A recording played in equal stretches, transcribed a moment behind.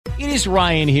It is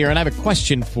Ryan here, and I have a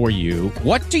question for you.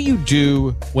 What do you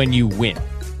do when you win?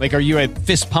 Like, are you a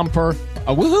fist pumper,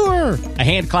 a woohooer, a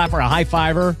hand clapper, a high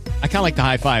fiver? I kind of like the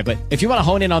high five, but if you want to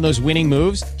hone in on those winning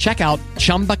moves, check out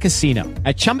Chumba Casino.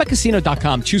 At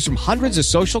ChumbaCasino.com, choose from hundreds of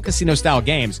social casino-style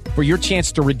games for your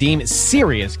chance to redeem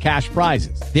serious cash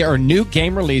prizes. There are new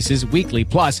game releases weekly,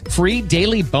 plus free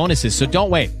daily bonuses. So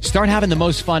don't wait. Start having the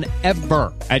most fun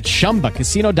ever at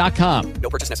ChumbaCasino.com. No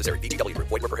purchase necessary. VGW Group.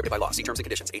 Void where prohibited by law. See terms and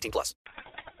conditions. 18 plus.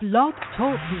 Blog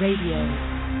Talk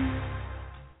Radio.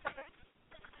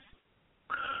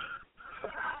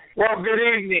 Well, good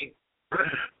evening.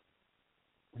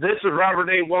 This is Robert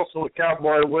A. Wilson with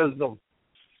Cowboy Wisdom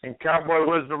and Cowboy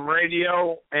Wisdom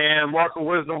Radio and Walker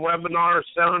Wisdom webinars,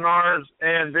 seminars,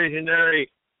 and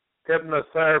visionary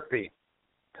hypnotherapy.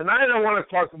 Tonight I want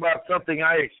to talk about something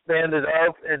I expanded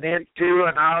of and into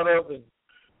and out of and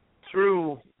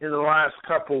through in the last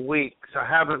couple of weeks. I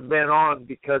haven't been on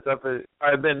because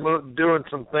I've been doing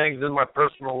some things in my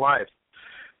personal life.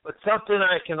 But something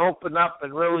I can open up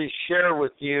and really share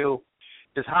with you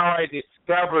is how I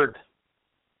discovered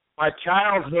my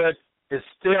childhood is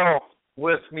still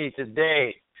with me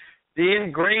today. The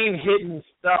ingrained hidden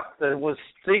stuff that was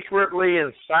secretly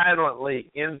and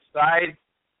silently inside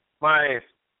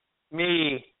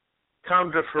me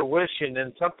come to fruition,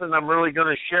 and something I'm really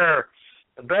going to share.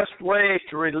 The best way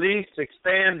to release,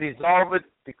 expand, dissolve it,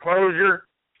 disclosure,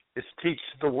 is teach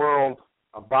the world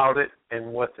about it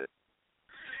and with it.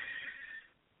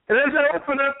 And as I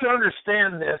opened up to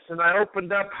understand this, and I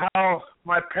opened up how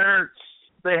my parents,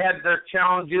 they had their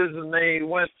challenges and they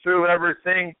went through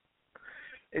everything.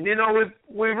 And, you know,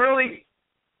 we really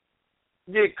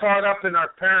get caught up in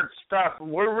our parents' stuff.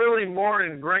 We're really more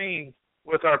ingrained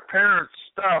with our parents'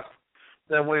 stuff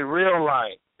than we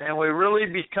realize. And we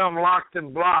really become locked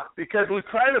and blocked because we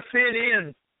try to fit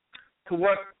in to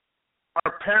what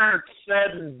our parents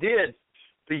said and did.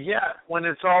 But yet, when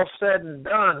it's all said and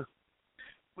done,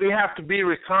 we have to be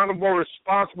accountable,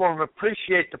 responsible, and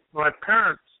appreciate my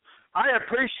parents. I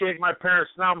appreciate my parents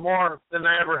now more than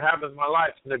I ever have in my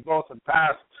life. They both have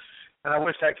passed, and I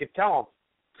wish I could tell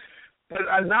them.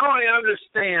 But now I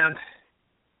understand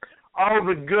all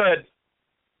the good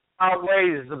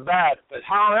outweighs the bad. But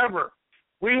however,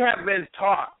 we have been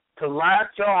taught to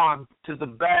latch on to the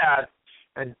bad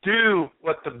and do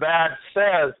what the bad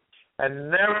says and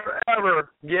never,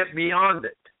 ever get beyond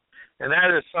it. And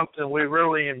that is something we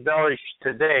really embellish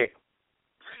today.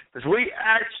 Because we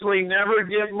actually never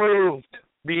get moved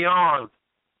beyond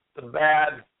the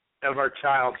bad of our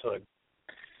childhood.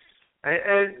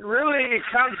 And really it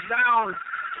comes down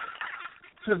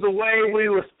to the way we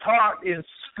was taught in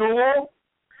school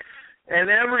and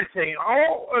everything.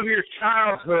 All of your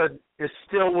childhood is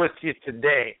still with you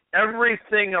today.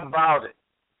 Everything about it.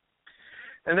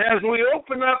 And as we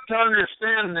open up to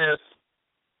understand this,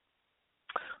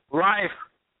 life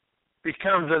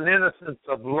becomes an innocence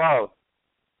of love.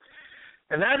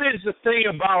 And that is the thing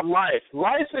about life.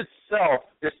 Life itself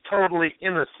is totally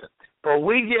innocent. But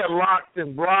we get locked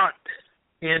and blocked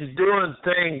in doing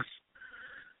things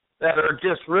that are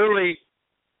just really,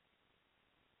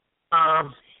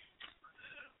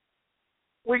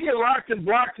 we get locked and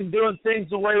blocked in doing things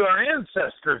the way our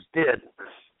ancestors did.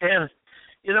 And,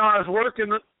 you know, I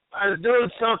was doing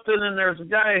something, and there's a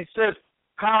guy who said,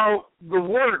 how the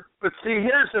work, but see,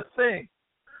 here's the thing.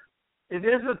 It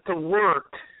isn't the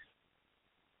work.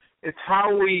 It's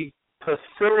how we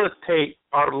facilitate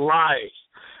our lives.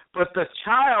 But the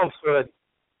childhood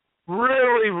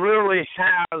really, really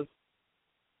has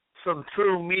some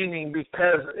true meaning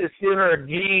because it's in our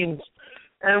genes.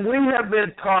 And we have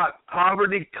been taught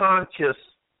poverty conscious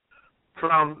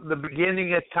from the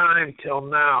beginning of time till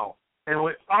now. And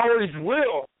we always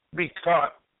will be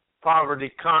taught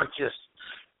poverty conscious,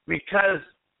 because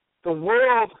the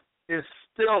world is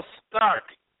still stuck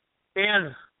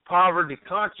in poverty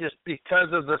conscious because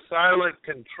of the silent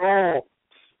control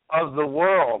of the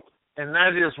world. And that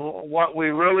is what we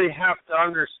really have to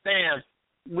understand.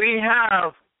 We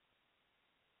have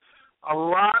a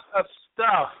lot of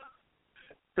stuff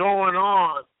going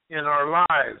on in our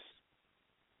lives.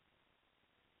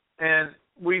 And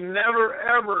we never,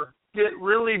 ever get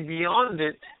really beyond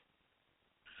it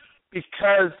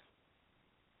because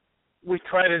we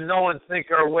try to know and think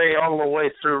our way all the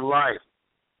way through life.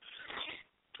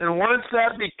 And once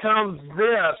that becomes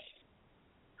this,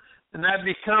 and that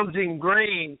becomes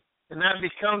ingrained, and that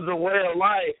becomes a way of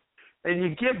life, and you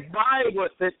get by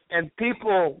with it, and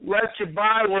people let you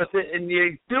by with it, and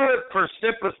you do it for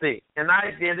sympathy. And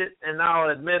I did it, and I'll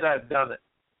admit I've done it.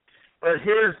 But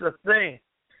here's the thing.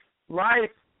 Life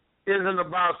isn't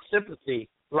about sympathy.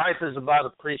 Life is about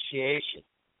appreciation.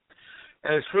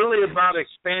 And it's really about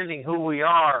expanding who we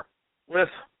are with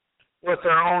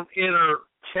our own inner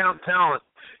talent.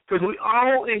 Because we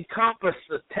all encompass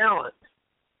the talent.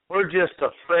 We're just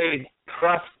afraid to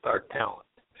trust our talent.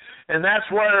 And that's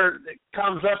where it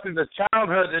comes up in the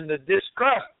childhood, and the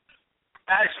distrust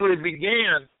actually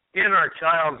began in our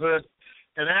childhood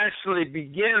and actually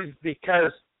begins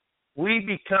because we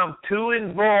become too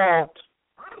involved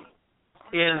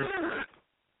in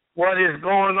what is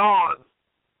going on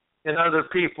in other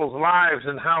people's lives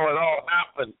and how it all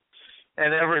happened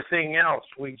and everything else.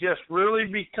 We just really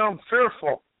become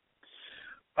fearful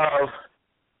of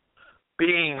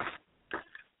being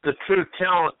the true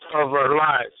talent of our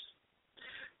lives.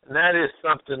 And that is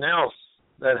something else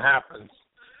that happens.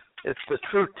 It's the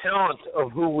true talent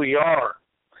of who we are.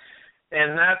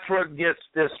 And that's what gets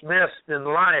dismissed in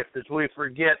life, is we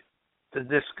forget to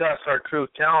discuss our true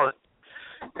talent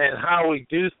and how we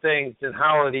do things and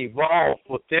how it evolves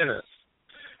within us.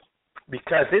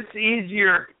 Because it's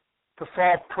easier to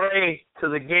fall prey to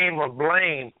the game of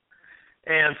blame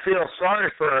and feel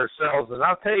sorry for ourselves. And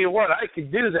I'll tell you what, I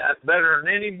could do that better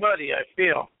than anybody, I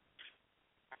feel.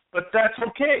 But that's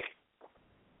okay.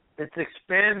 It's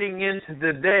expanding into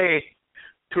the day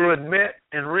to admit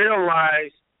and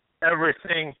realize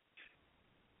everything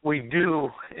we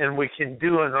do and we can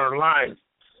do in our lives.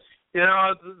 You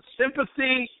know,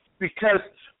 sympathy, because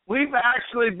we've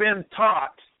actually been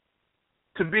taught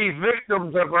to be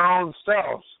victims of our own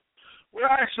selves. We're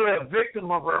actually a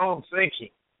victim of our own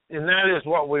thinking, and that is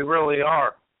what we really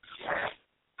are.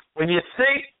 When you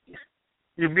think,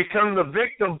 you become the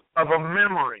victim of a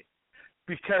memory,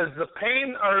 because the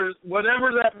pain or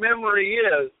whatever that memory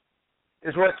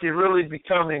is what you really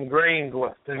become ingrained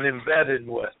with and embedded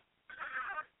with.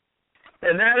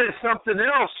 And that is something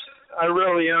else I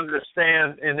really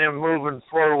understand and am moving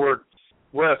forward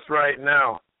with right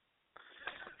now.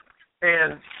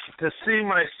 And to see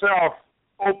myself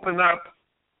open up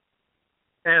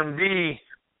and be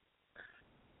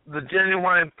the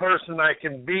genuine person I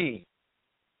can be.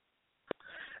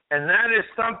 And that is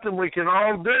something we can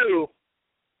all do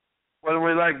when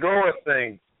we let go of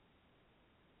things.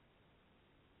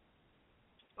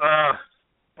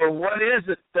 But what is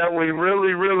it that we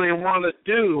really, really want to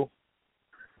do?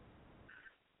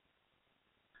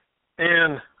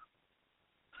 And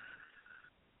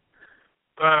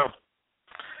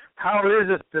how is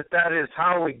it that is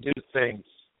how we do things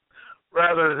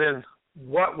rather than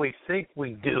what we think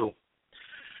we do?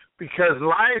 Because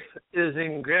life is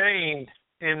ingrained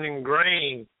in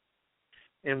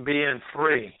being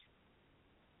free.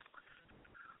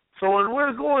 So when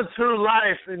we're going through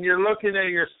life and you're looking at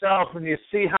yourself and you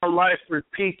see how life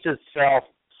repeats itself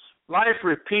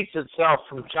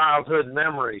from childhood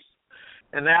memories.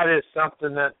 And that is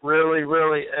something that really,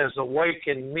 really has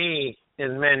awakened me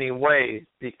in many ways,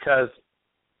 because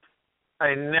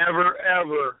I never,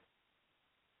 ever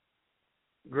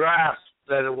grasped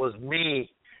that it was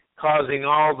me causing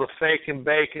all the fake and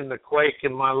bake and the quake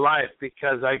in my life,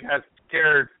 because I got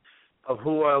scared of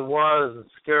who I was and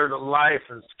scared of life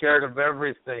and scared of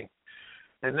everything.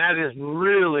 And that is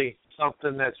really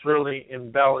something that's really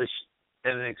embellished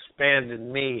and expanded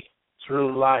me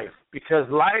through life, because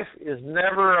life is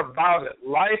never about it.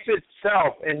 Life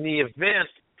itself and the event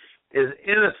is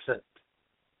innocent.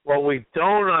 What we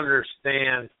don't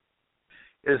understand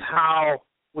is how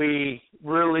we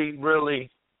really, really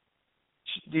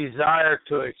desire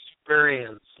to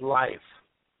experience life.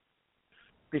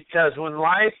 Because when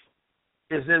life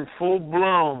is in full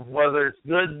bloom, whether it's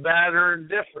good, bad, or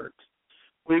indifferent,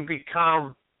 we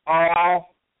become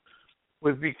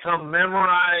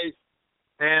memorized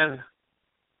and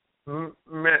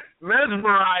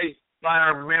mesmerized by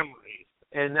our memories,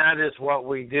 and that is what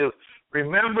we do.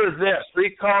 Remember this,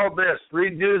 recall this,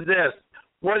 redo this.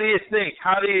 What do you think?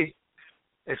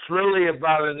 It's really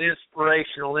about an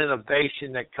inspirational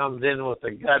innovation that comes in with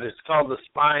the gut. It's called the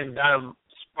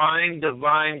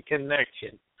spine-divine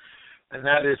connection. And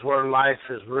that is where life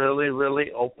is really,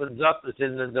 really opens up. It's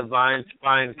in the divine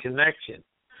spine connection.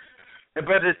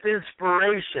 But it's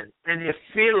inspiration, and you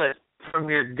feel it from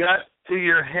your gut to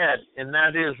your head, and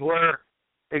that is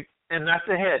and not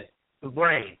the head, the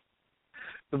brain.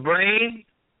 The brain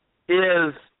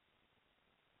is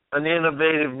an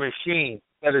innovative machine,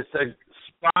 but it's a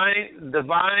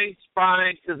divine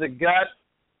spine to the gut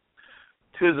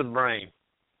to the brain.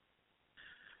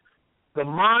 The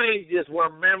mind is where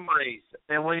memories,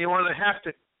 and when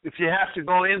if you have to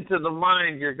go into the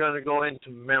mind, you're going to go into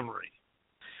memory.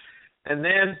 And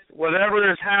then whatever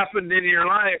has happened in your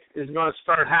life is going to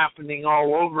start happening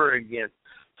all over again.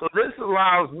 So this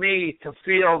allows me to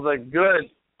feel the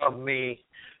good of me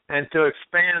and to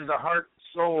expand the heart and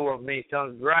soul of me,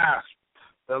 to grasp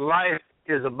that life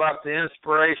is about the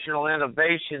inspirational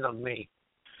innovation of me.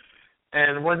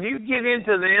 And when you get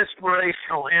into the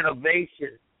inspirational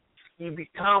innovation, you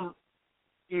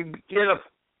get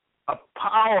a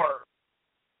power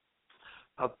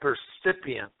of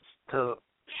percipience to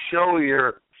show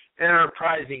your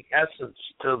enterprising essence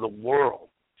to the world.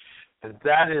 And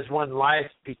that is when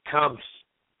life becomes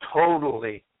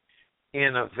totally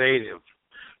innovative.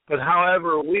 But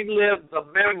however, we live the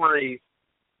memories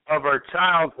of our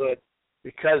childhood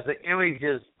because the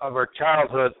images of our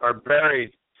childhood are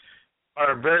very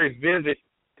vivid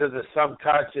to the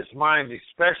subconscious mind,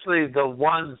 especially the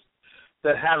ones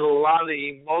that had a lot of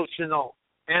emotional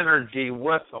energy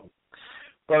with them,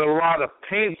 but a lot of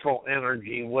painful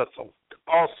energy with them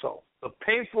also. The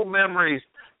painful memories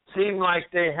seem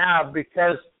like they have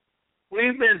because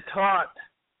we've been taught,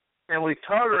 and we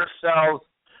taught ourselves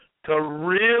to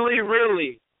really,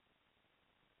 really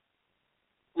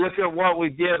look at what we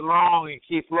did wrong and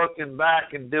keep looking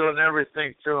back and doing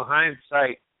everything through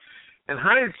hindsight. And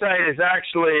hindsight is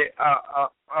actually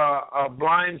a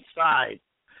blind side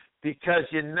because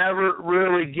you never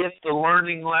really get the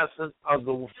learning lesson of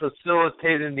the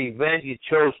facilitated event you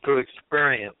chose to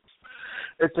experience.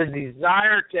 It's a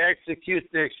desire to execute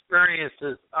the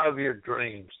experiences of your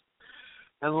dreams.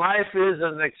 And life is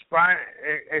an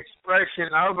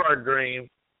expression of our dream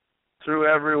through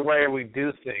every way we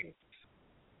do things.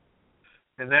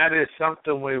 And that is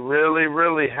something we really,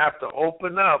 really have to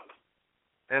open up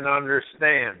and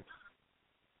understand.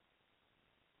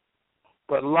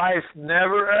 But life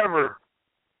never, ever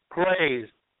plays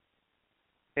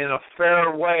in a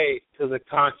fair way to the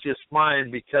conscious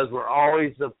mind because we're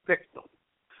always the victim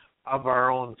of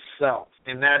our own self.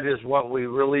 And that is what we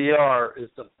really are, is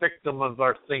the victim of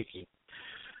our thinking.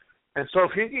 And so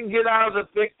if you can get out of the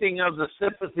victim of the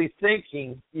sympathy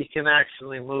thinking, you can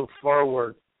actually move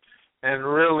forward and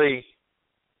really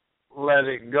let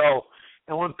it go.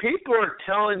 And when people are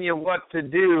telling you what to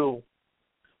do,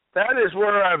 that is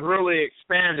where I've really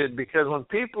expanded, because when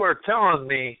people are telling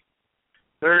me,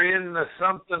 they're in the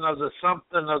something of the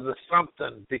something of the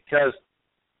something, because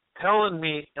telling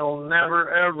me it'll never,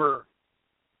 ever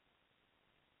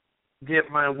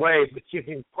get my way. But you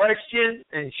can question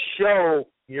and show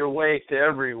your way to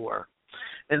everywhere.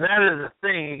 And that is the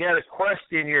thing. You got to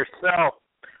question yourself,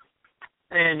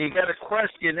 and you got to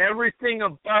question everything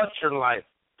about your life.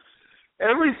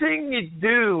 Everything you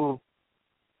do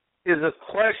is a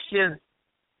question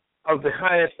of the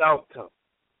highest outcome.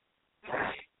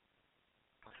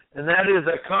 And that is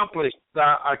accomplished, the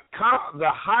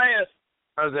highest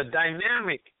or the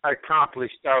dynamic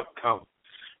accomplished outcome.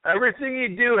 Everything you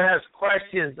do has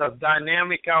questions of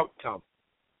dynamic outcome.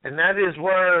 And that is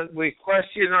where we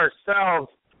question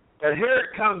ourselves. But here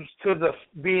it comes to the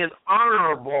being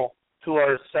honorable to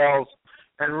ourselves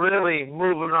and really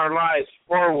moving our lives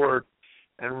forward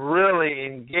and really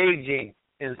engaging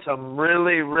in some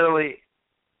really, really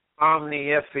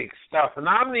omnific stuff. And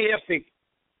omnific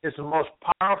is the most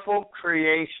powerful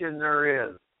creation there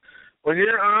is. When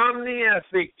you're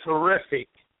omnific, terrific,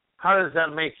 how does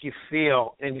that make you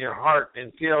feel in your heart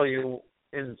and feel you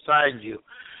inside you?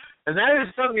 And that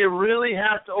is something you really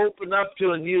have to open up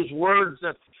to and use words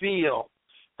that feel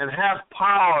and have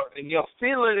power. And you'll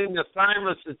feel it in the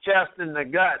thymus, the chest, and the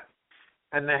gut,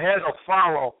 and the head will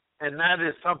follow. And that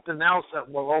is something else that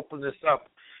will open this up.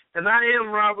 And I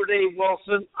am Robert A.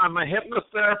 Wilson. I'm a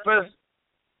hypnotherapist,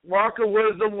 Walk of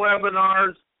Wisdom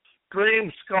webinars,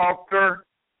 dream sculptor,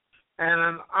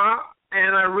 and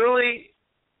I really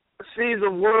see the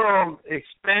world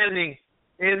expanding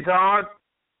into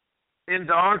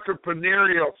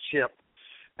entrepreneurship.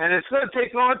 And it's going to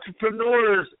take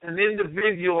entrepreneurs and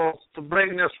individuals to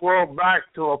bring this world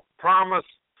back to a promise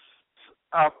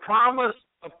of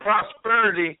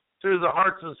prosperity through the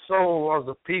hearts and soul of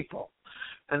the people.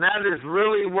 And that is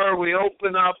really where we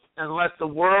open up and let the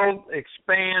world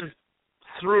expand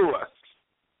through us.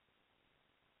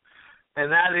 And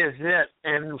that is it.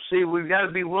 And see, we've got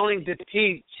to be willing to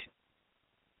teach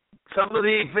some of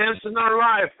the events in our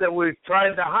life that we've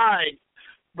tried to hide,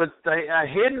 but a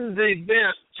hidden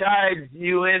event chides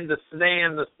you into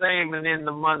staying the same and in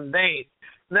the mundane.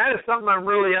 And that is something I'm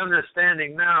really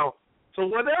understanding now. So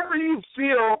whatever you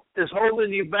feel is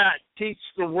holding you back, teach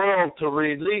the world to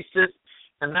release it,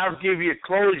 and that'll give you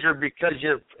closure because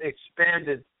you've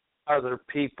expanded other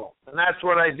people. And that's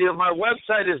what I do. My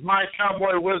website is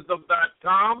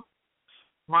mycowboywisdom.com.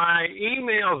 My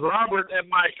email is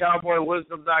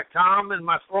robert@mycowboywisdom.com, and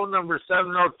my phone number is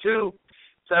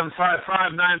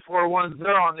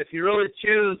 702-755-9410. And if you really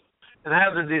choose and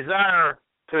have the desire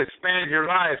to expand your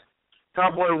life.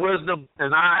 Cowboy Wisdom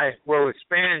and I will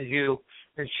expand you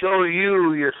and show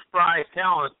you your spry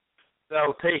talent that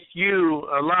will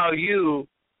allow you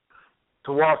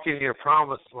to walk in your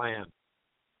promised land.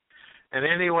 And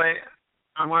anyway,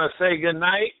 I'm going to say good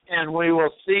night, and we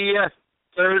will see you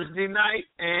Thursday night,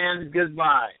 and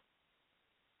goodbye.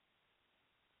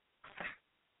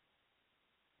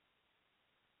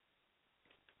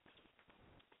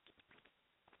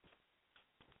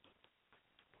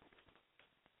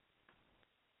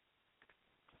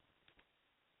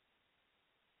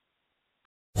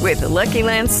 With the Lucky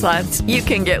Land Slots, you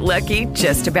can get lucky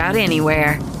just about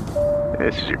anywhere.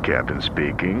 This is your captain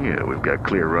speaking. We've got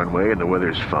clear runway and the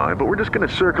weather's fine, but we're just going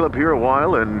to circle up here a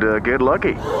while and get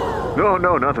lucky.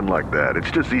 No, nothing like that. It's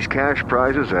just these cash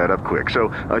prizes add up quick. So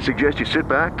I suggest you sit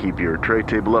back, keep your tray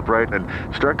table upright, and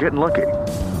start getting lucky.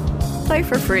 Play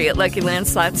for free at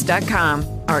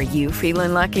LuckyLandSlots.com. Are you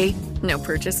feeling lucky? No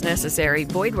purchase necessary.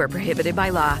 Void where prohibited by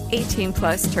law.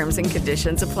 18+ terms and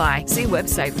conditions apply. See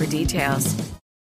website for details.